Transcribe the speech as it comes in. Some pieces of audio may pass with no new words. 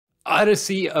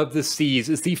Odyssey of the Seas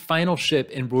is the final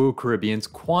ship in Royal Caribbean's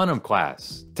Quantum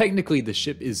class. Technically, the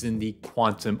ship is in the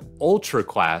Quantum Ultra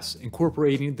class,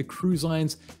 incorporating the cruise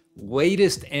line's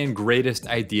latest and greatest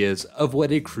ideas of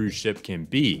what a cruise ship can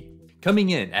be.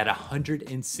 Coming in at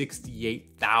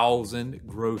 168,000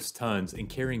 gross tons and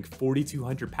carrying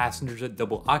 4,200 passengers at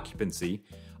double occupancy,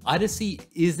 Odyssey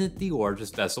isn't the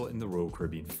largest vessel in the Royal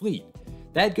Caribbean fleet.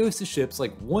 That goes to ships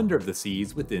like Wonder of the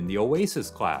Seas within the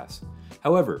Oasis class.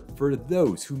 However, for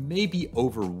those who may be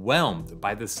overwhelmed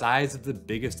by the size of the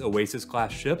biggest Oasis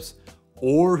class ships,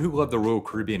 or who love the Royal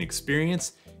Caribbean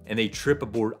experience, and a trip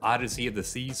aboard Odyssey of the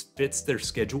Seas fits their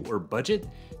schedule or budget,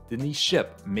 then the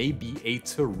ship may be a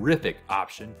terrific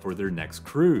option for their next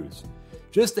cruise.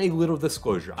 Just a little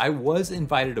disclosure, I was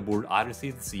invited aboard Odyssey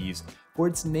of the Seas for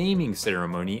its naming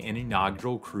ceremony and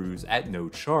inaugural cruise at no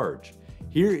charge.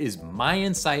 Here is my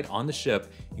insight on the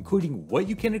ship, including what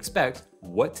you can expect,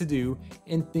 what to do,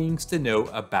 and things to know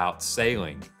about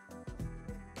sailing.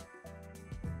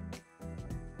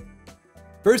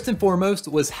 First and foremost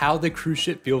was how the cruise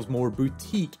ship feels more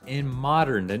boutique and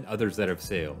modern than others that have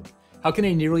sailed. How can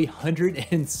a nearly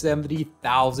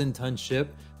 170,000 ton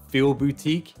ship feel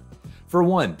boutique? For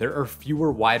one, there are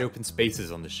fewer wide open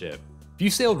spaces on the ship. If you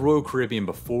sailed Royal Caribbean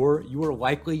before, you are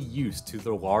likely used to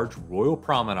the large Royal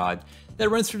Promenade that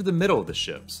runs through the middle of the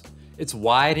ships. It's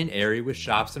wide and airy with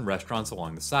shops and restaurants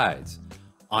along the sides.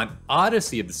 On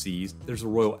Odyssey of the Seas, there's a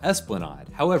Royal Esplanade.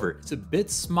 However, it's a bit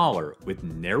smaller with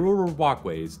narrower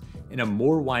walkways and a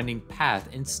more winding path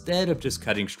instead of just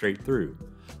cutting straight through.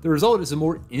 The result is a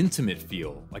more intimate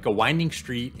feel, like a winding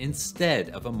street instead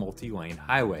of a multi-lane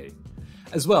highway.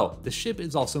 As well, the ship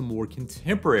is also more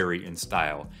contemporary in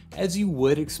style, as you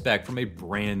would expect from a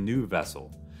brand new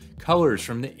vessel. Colors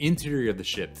from the interior of the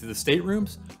ship to the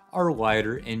staterooms are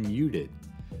lighter and muted.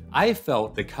 I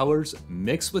felt the colors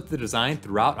mixed with the design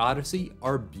throughout Odyssey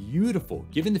are beautiful,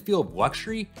 giving the feel of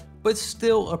luxury, but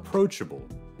still approachable.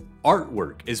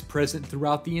 Artwork is present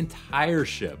throughout the entire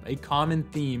ship, a common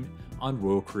theme on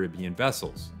Royal Caribbean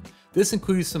vessels. This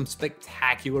includes some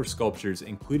spectacular sculptures,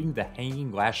 including the hanging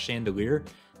glass chandelier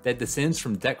that descends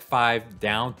from deck 5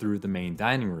 down through the main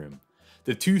dining room.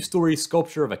 The two-story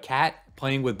sculpture of a cat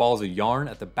playing with balls of yarn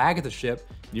at the back of the ship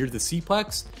near the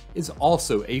seaplex is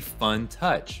also a fun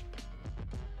touch.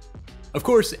 Of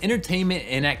course, entertainment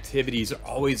and activities are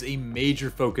always a major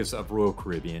focus of Royal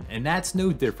Caribbean, and that's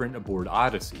no different aboard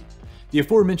Odyssey. The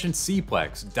aforementioned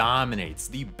seaplex dominates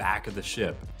the back of the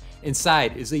ship.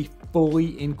 Inside is a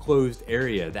fully enclosed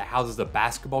area that houses a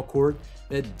basketball court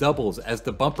that doubles as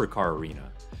the bumper car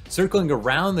arena. Circling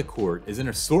around the court is an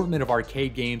assortment of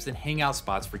arcade games and hangout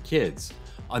spots for kids.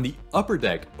 On the upper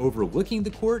deck overlooking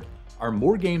the court are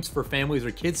more games for families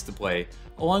or kids to play,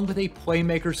 along with a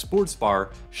Playmaker sports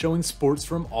bar showing sports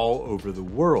from all over the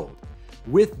world.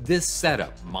 With this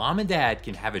setup, mom and dad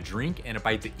can have a drink and a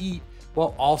bite to eat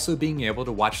while also being able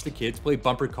to watch the kids play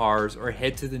bumper cars or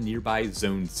head to the nearby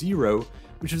Zone Zero,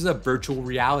 which is a virtual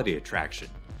reality attraction.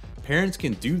 Parents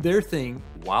can do their thing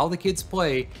while the kids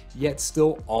play, yet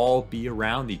still all be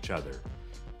around each other.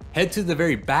 Head to the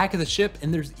very back of the ship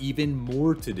and there's even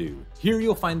more to do. Here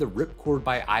you'll find the Ripcord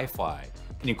by iFly,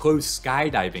 an enclosed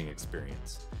skydiving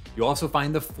experience. You'll also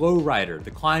find the Flow Rider,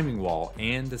 the climbing wall,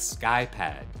 and the Sky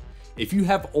Pad. If you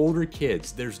have older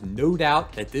kids, there's no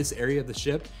doubt that this area of the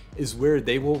ship is where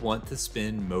they will want to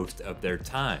spend most of their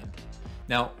time.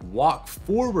 Now, walk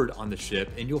forward on the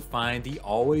ship and you'll find the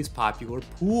always popular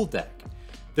pool deck.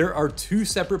 There are two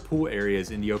separate pool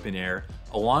areas in the open air,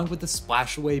 along with the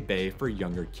splashaway bay for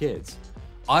younger kids.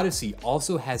 Odyssey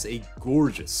also has a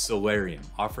gorgeous solarium,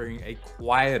 offering a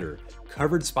quieter,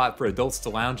 covered spot for adults to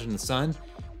lounge in the sun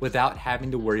without having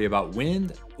to worry about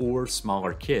wind or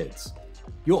smaller kids.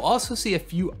 You'll also see a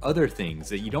few other things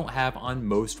that you don't have on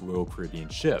most Royal Caribbean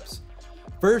ships.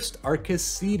 First are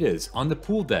casitas on the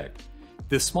pool deck.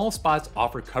 The small spots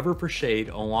offer cover for shade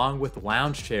along with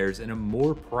lounge chairs in a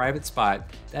more private spot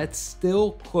that's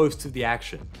still close to the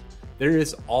action. There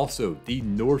is also the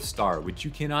North Star, which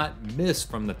you cannot miss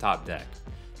from the top deck.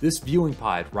 This viewing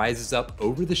pod rises up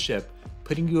over the ship,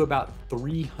 putting you about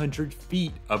 300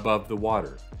 feet above the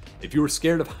water. If you are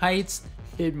scared of heights,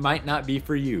 it might not be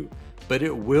for you, but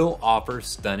it will offer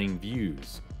stunning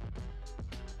views.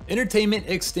 Entertainment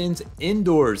extends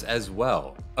indoors as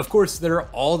well. Of course, there are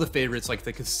all the favorites like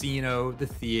the casino, the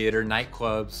theater,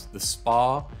 nightclubs, the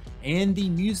spa, and the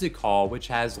music hall, which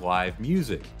has live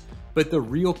music. But the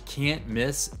real can't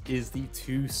miss is the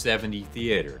 270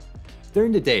 Theater.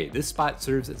 During the day, this spot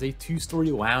serves as a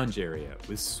two-story lounge area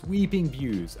with sweeping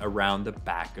views around the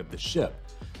back of the ship.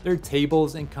 There are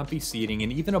tables and comfy seating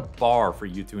and even a bar for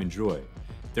you to enjoy.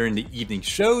 During the evening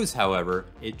shows, however,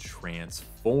 it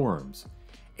transforms.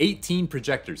 18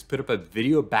 projectors put up a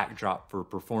video backdrop for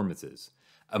performances.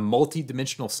 A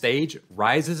multi-dimensional stage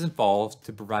rises and falls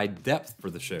to provide depth for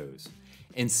the shows.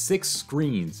 And 6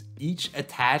 screens, each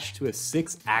attached to a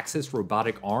 6-axis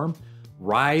robotic arm,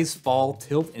 rise, fall,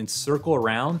 tilt, and circle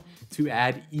around to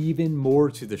add even more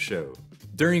to the show.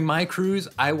 During my cruise,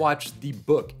 I watched the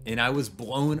book and I was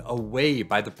blown away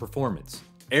by the performance.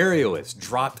 Aerialists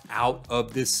dropped out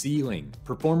of the ceiling.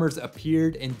 Performers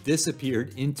appeared and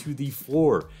disappeared into the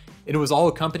floor. And it was all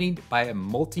accompanied by a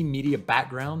multimedia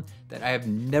background that I have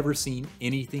never seen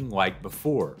anything like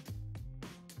before.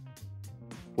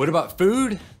 What about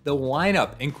food? The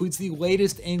lineup includes the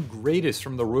latest and greatest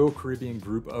from the Royal Caribbean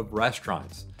group of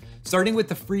restaurants. Starting with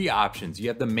the free options, you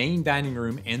have the main dining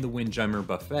room and the Windjammer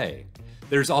buffet.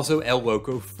 There's also El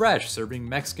Loco Fresh, serving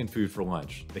Mexican food for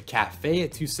lunch. The Cafe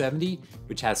at $2.70,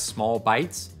 which has small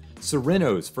bites.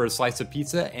 Sereno's for a slice of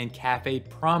pizza, and Cafe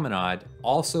Promenade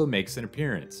also makes an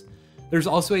appearance. There's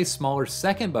also a smaller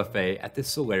second buffet at the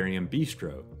Solarium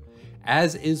Bistro.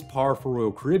 As is par for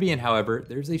Royal Caribbean, however,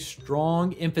 there's a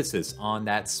strong emphasis on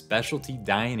that specialty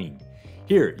dining.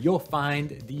 Here, you'll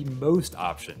find the most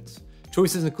options.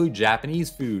 Choices include Japanese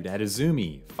food at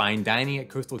Izumi, fine dining at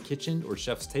Coastal Kitchen or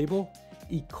Chef's Table,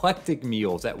 eclectic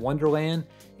meals at Wonderland,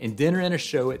 and dinner and a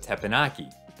show at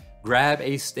Teppanyaki. Grab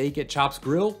a steak at Chops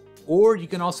Grill, or you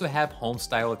can also have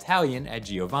home-style Italian at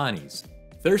Giovanni's.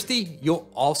 Thirsty? You'll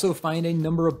also find a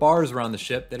number of bars around the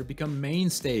ship that have become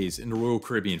mainstays in the Royal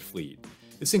Caribbean fleet.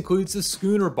 This includes the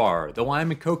Schooner Bar, the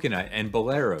Lime and Coconut, and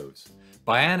Boleros.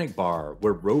 Bionic Bar,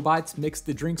 where robots mix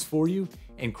the drinks for you,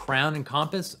 and Crown and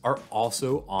Compass are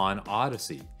also on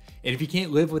Odyssey. And if you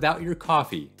can't live without your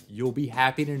coffee, you'll be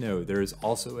happy to know there is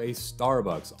also a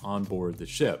Starbucks on board the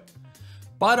ship.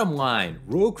 Bottom line,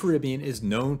 Royal Caribbean is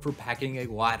known for packing a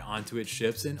lot onto its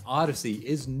ships, and Odyssey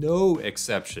is no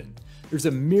exception. There's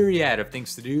a myriad of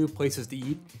things to do, places to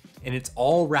eat, and it's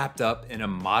all wrapped up in a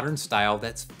modern style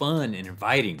that's fun and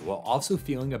inviting while also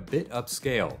feeling a bit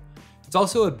upscale. It's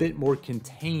also a bit more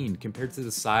contained compared to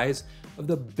the size of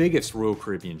the biggest Royal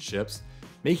Caribbean ships,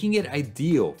 making it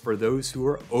ideal for those who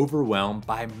are overwhelmed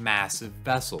by massive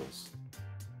vessels.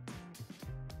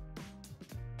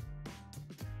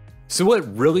 So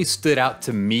what really stood out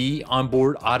to me on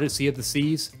board Odyssey of the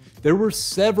Seas? There were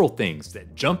several things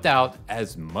that jumped out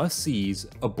as must-sees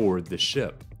aboard the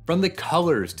ship. From the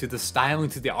colors to the styling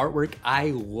to the artwork,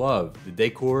 I loved the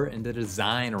decor and the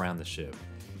design around the ship.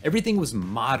 Everything was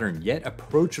modern yet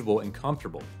approachable and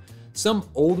comfortable. Some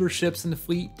older ships in the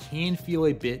fleet can feel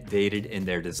a bit dated in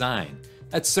their design.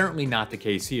 That's certainly not the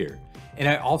case here. And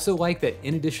I also like that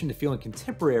in addition to feeling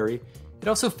contemporary, it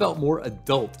also felt more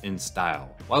adult in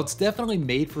style. While it's definitely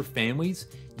made for families,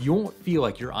 you won't feel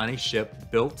like you're on a ship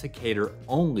built to cater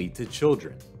only to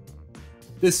children.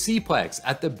 The Seaplex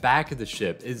at the back of the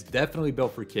ship is definitely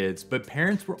built for kids, but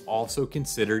parents were also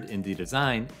considered in the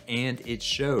design, and it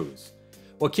shows.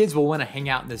 While kids will want to hang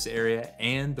out in this area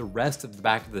and the rest of the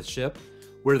back of the ship,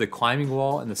 where the climbing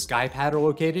wall and the sky pad are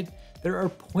located, there are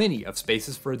plenty of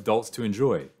spaces for adults to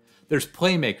enjoy. There's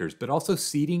playmakers, but also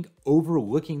seating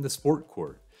overlooking the sport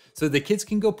court, so the kids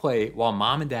can go play while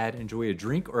mom and dad enjoy a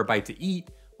drink or a bite to eat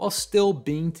while still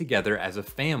being together as a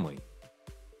family.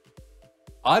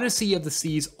 Odyssey of the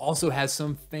Seas also has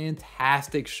some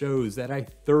fantastic shows that I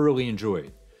thoroughly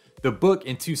enjoyed. The book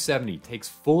in 270 takes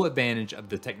full advantage of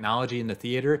the technology in the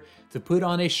theater to put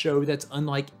on a show that's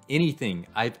unlike anything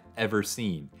I've ever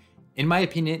seen. In my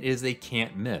opinion, it is a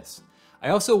can't miss. I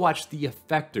also watched the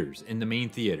effectors in the main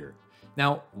theater.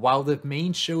 Now, while the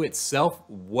main show itself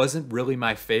wasn't really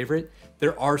my favorite,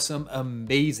 there are some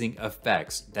amazing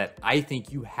effects that I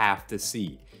think you have to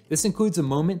see. This includes a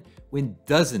moment when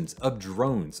dozens of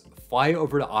drones fly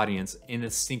over the audience in a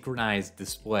synchronized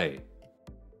display.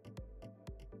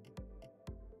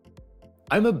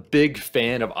 I'm a big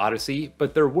fan of Odyssey,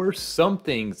 but there were some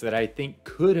things that I think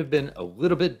could have been a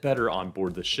little bit better on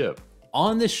board the ship.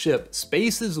 On the ship,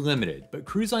 space is limited, but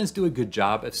cruise lines do a good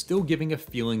job of still giving a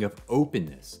feeling of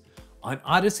openness. On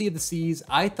Odyssey of the Seas,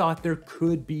 I thought there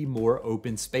could be more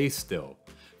open space still.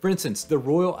 For instance, the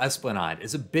Royal Esplanade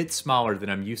is a bit smaller than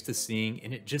I'm used to seeing,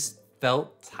 and it just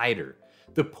felt tighter.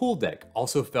 The pool deck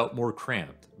also felt more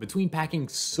cramped. Between packing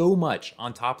so much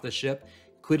on top of the ship,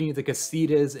 including the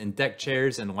casitas and deck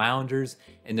chairs and loungers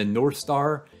and the North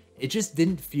Star, it just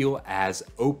didn't feel as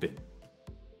open.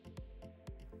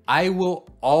 I will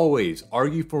always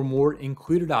argue for more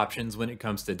included options when it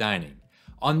comes to dining.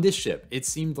 On this ship, it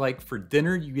seemed like for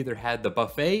dinner you either had the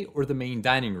buffet or the main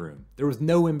dining room. There was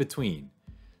no in between.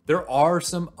 There are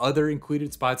some other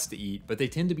included spots to eat, but they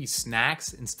tend to be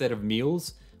snacks instead of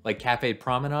meals, like Cafe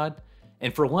Promenade.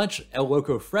 And for lunch, El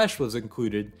Loco Fresh was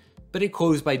included, but it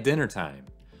closed by dinner time.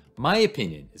 My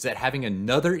opinion is that having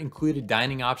another included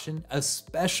dining option,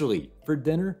 especially for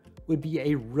dinner, would be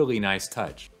a really nice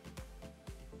touch.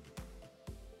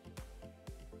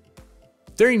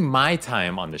 During my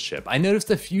time on the ship, I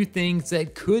noticed a few things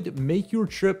that could make your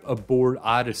trip aboard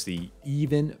Odyssey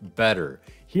even better.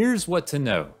 Here's what to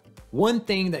know. One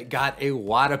thing that got a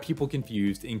lot of people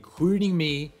confused, including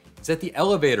me, is that the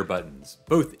elevator buttons,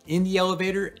 both in the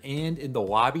elevator and in the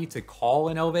lobby to call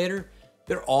an elevator,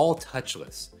 they're all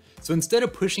touchless. So instead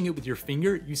of pushing it with your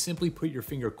finger, you simply put your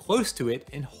finger close to it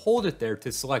and hold it there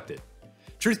to select it.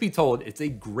 Truth be told, it's a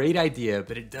great idea,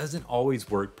 but it doesn't always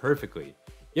work perfectly.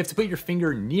 You have to put your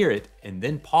finger near it and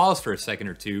then pause for a second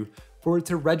or two for it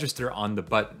to register on the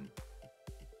button.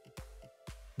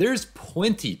 There's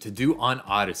plenty to do on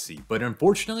Odyssey, but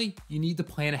unfortunately, you need to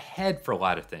plan ahead for a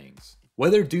lot of things.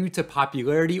 Whether due to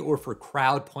popularity or for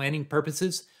crowd planning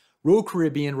purposes, Royal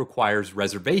Caribbean requires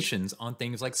reservations on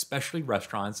things like specialty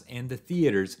restaurants and the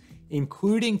theaters,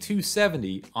 including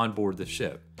 270 on board the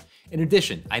ship. In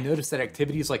addition, I noticed that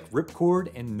activities like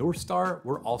Ripcord and North Star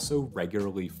were also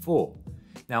regularly full.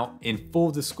 Now, in full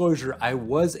disclosure, I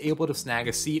was able to snag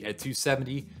a seat at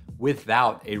 270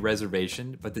 without a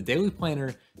reservation, but the Daily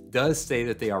Planner does say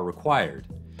that they are required.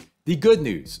 The good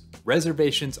news,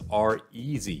 reservations are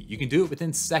easy. You can do it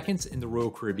within seconds in the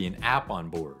Royal Caribbean app on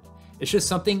board. It's just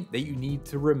something that you need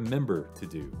to remember to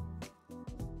do.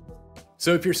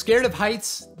 So if you're scared of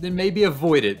heights, then maybe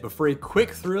avoid it, but for a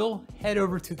quick thrill, head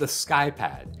over to the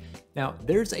Skypad. Now,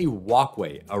 there's a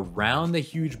walkway around the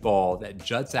huge ball that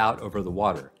juts out over the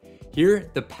water. Here,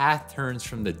 the path turns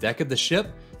from the deck of the ship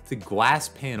to glass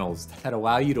panels that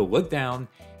allow you to look down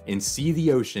and see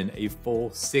the ocean a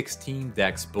full 16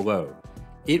 decks below.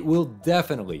 It will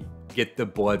definitely get the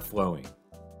blood flowing.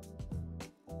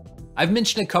 I've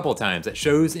mentioned a couple times that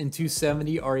shows in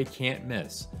 270 are a can't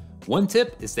miss. One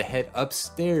tip is to head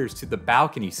upstairs to the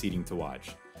balcony seating to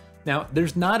watch. Now,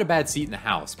 there's not a bad seat in the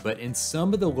house, but in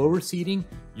some of the lower seating,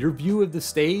 your view of the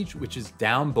stage, which is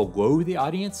down below the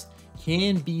audience,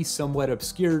 can be somewhat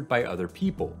obscured by other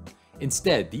people.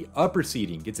 Instead, the upper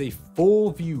seating gets a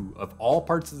full view of all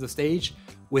parts of the stage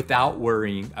without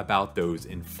worrying about those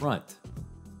in front.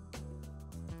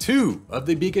 Two of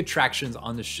the big attractions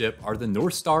on the ship are the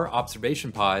North Star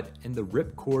Observation Pod and the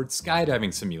Ripcord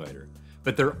Skydiving Simulator,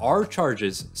 but there are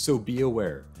charges, so be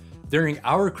aware. During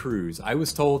our cruise, I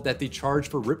was told that the charge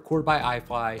for Ripcord by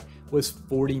iFly was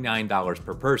 $49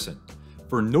 per person.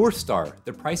 For North Star,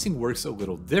 the pricing works a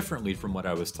little differently from what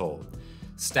I was told.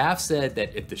 Staff said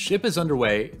that if the ship is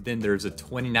underway, then there's a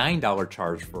 $29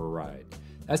 charge for a ride.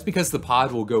 That's because the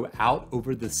pod will go out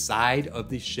over the side of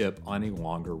the ship on a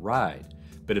longer ride.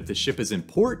 But if the ship is in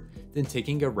port, then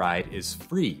taking a ride is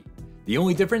free. The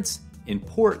only difference? In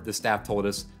port, the staff told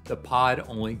us, the pod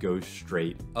only goes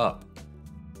straight up.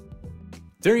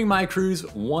 During my cruise,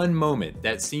 one moment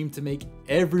that seemed to make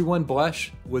everyone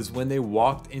blush was when they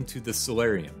walked into the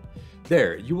solarium.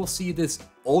 There, you will see this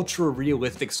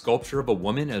ultra-realistic sculpture of a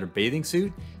woman in a bathing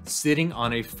suit sitting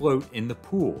on a float in the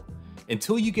pool.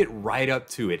 Until you get right up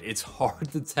to it, it's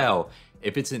hard to tell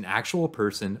if it's an actual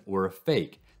person or a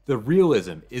fake. The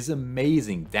realism is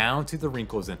amazing down to the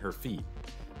wrinkles in her feet.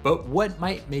 But what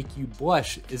might make you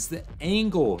blush is the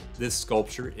angle this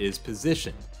sculpture is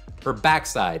positioned. Her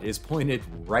backside is pointed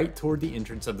right toward the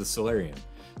entrance of the solarium.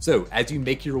 So as you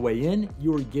make your way in,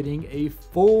 you are getting a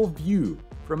full view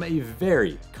from a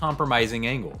very compromising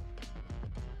angle.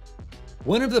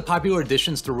 One of the popular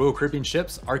additions to Royal Caribbean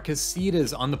ships are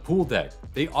casitas on the pool deck.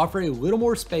 They offer a little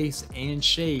more space and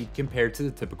shade compared to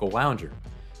the typical lounger.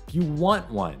 If you want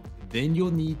one, then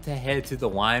you'll need to head to the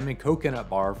Lime and Coconut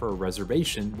Bar for a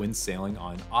reservation when sailing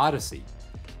on Odyssey.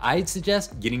 I'd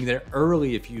suggest getting there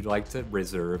early if you'd like to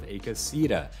reserve a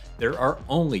casita. There are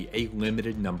only a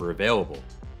limited number available.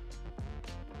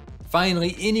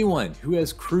 Finally, anyone who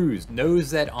has cruised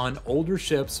knows that on older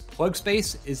ships, plug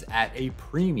space is at a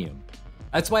premium.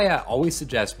 That's why I always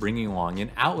suggest bringing along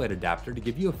an outlet adapter to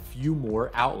give you a few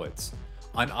more outlets.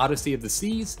 On Odyssey of the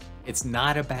Seas, it's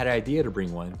not a bad idea to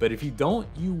bring one, but if you don't,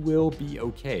 you will be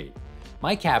okay.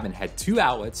 My cabin had 2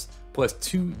 outlets plus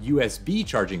 2 USB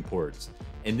charging ports,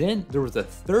 and then there was a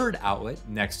third outlet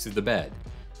next to the bed.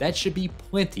 That should be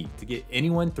plenty to get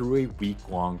anyone through a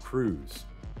week-long cruise.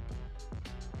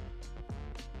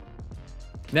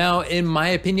 Now, in my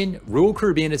opinion, Royal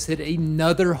Caribbean has hit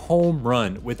another home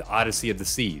run with Odyssey of the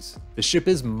Seas. The ship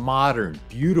is modern,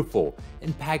 beautiful,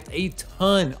 and packed a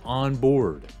ton on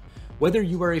board. Whether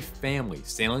you are a family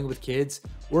sailing with kids,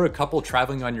 or a couple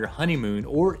traveling on your honeymoon,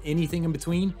 or anything in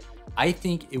between, I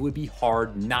think it would be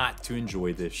hard not to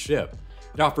enjoy this ship.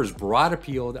 It offers broad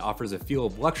appeal that offers a feel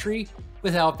of luxury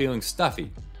without feeling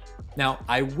stuffy. Now,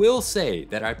 I will say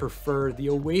that I prefer the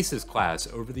Oasis class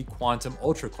over the Quantum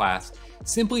Ultra class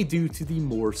simply due to the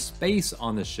more space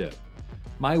on the ship.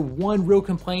 My one real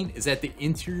complaint is that the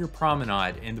interior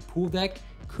promenade and the pool deck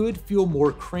could feel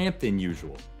more cramped than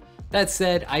usual. That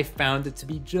said, I found it to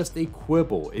be just a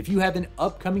quibble. If you have an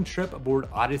upcoming trip aboard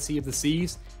Odyssey of the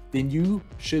Seas, then you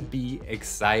should be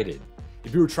excited.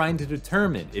 If you were trying to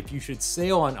determine if you should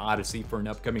sail on Odyssey for an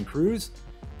upcoming cruise,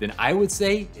 then I would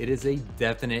say it is a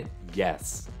definite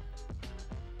yes.